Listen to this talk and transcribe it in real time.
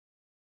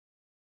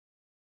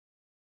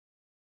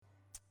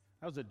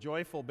That was a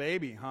joyful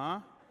baby,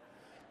 huh?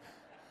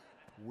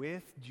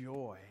 With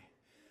joy.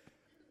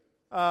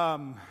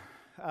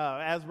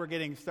 As we're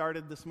getting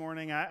started this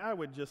morning, I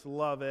would just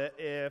love it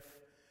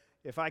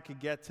if I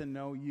could get to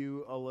know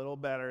you a little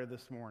better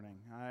this morning.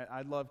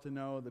 I'd love to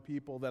know the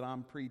people that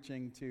I'm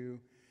preaching to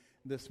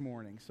this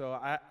morning. So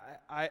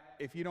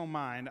if you don't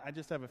mind, I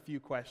just have a few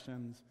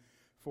questions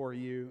for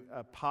you,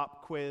 a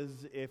pop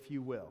quiz, if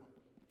you will.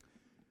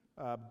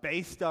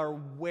 Based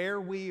on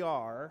where we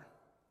are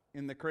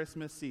in the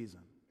Christmas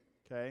season,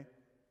 okay?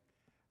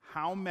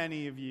 How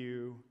many of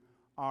you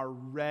are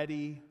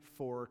ready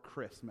for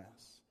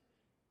Christmas?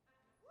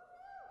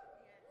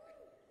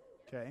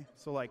 Okay,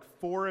 so like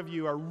 4 of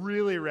you are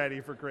really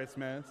ready for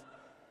Christmas.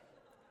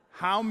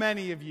 How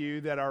many of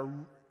you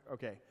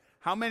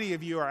how many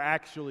of you are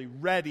actually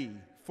ready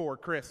for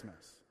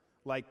Christmas?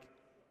 Like,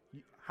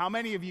 how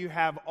many of you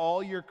have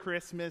all your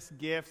Christmas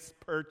gifts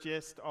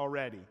purchased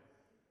already?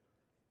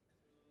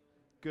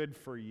 Good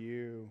for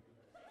you.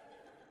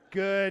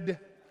 Good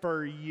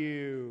for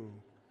you.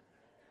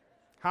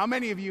 How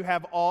many of you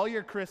have all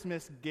your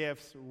Christmas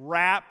gifts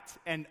wrapped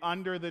and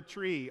under the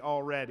tree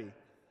already?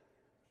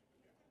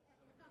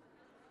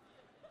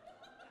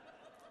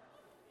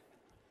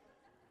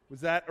 Was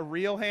that a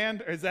real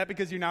hand, or is that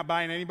because you're not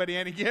buying anybody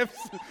any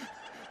gifts?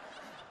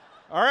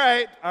 All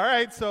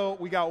right, so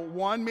we got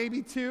 1,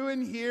 maybe 2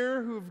 in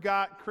here who've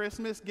got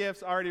Christmas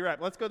gifts already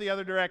wrapped. Let's go the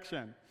other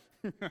direction.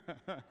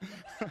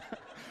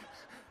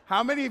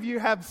 How many of you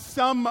have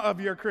some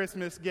of your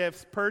Christmas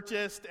gifts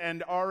purchased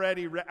and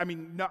already,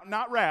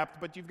 not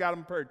wrapped, but you've got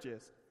them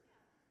purchased?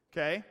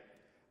 Okay.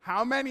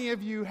 How many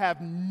of you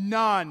have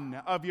none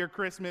of your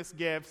Christmas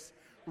gifts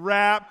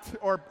wrapped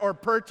or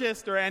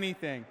purchased or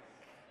anything?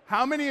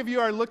 How many of you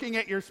are looking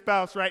at your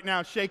spouse right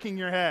now, shaking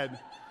your head?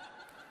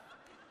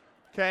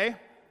 Okay.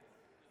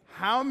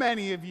 How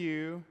many of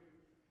you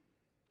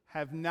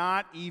have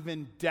not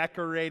even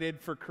decorated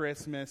for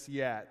Christmas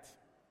yet?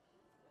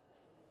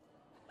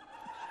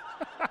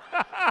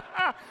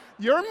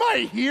 You're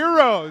my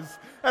heroes.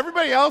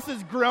 Everybody else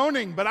is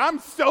groaning, but I'm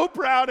so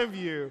proud of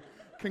you.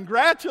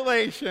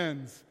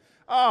 Congratulations.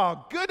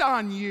 Oh, good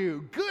on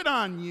you. Good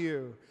on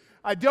you.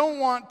 I don't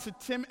want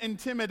to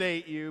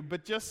intimidate you,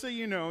 but just so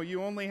you know,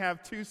 you only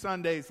have 2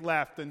 Sundays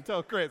left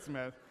until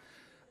Christmas.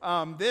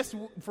 This,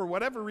 for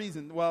whatever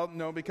reason,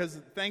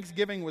 because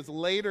Thanksgiving was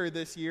later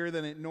this year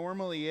than it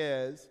normally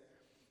is.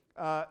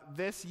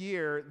 This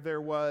year,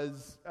 there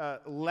was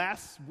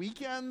less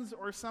weekends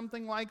or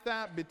something like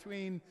that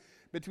between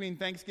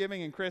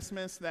Thanksgiving and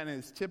Christmas than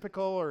is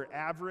typical or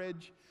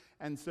average.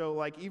 And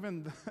so,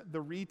 even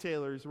the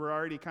retailers were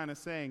already kind of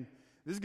saying,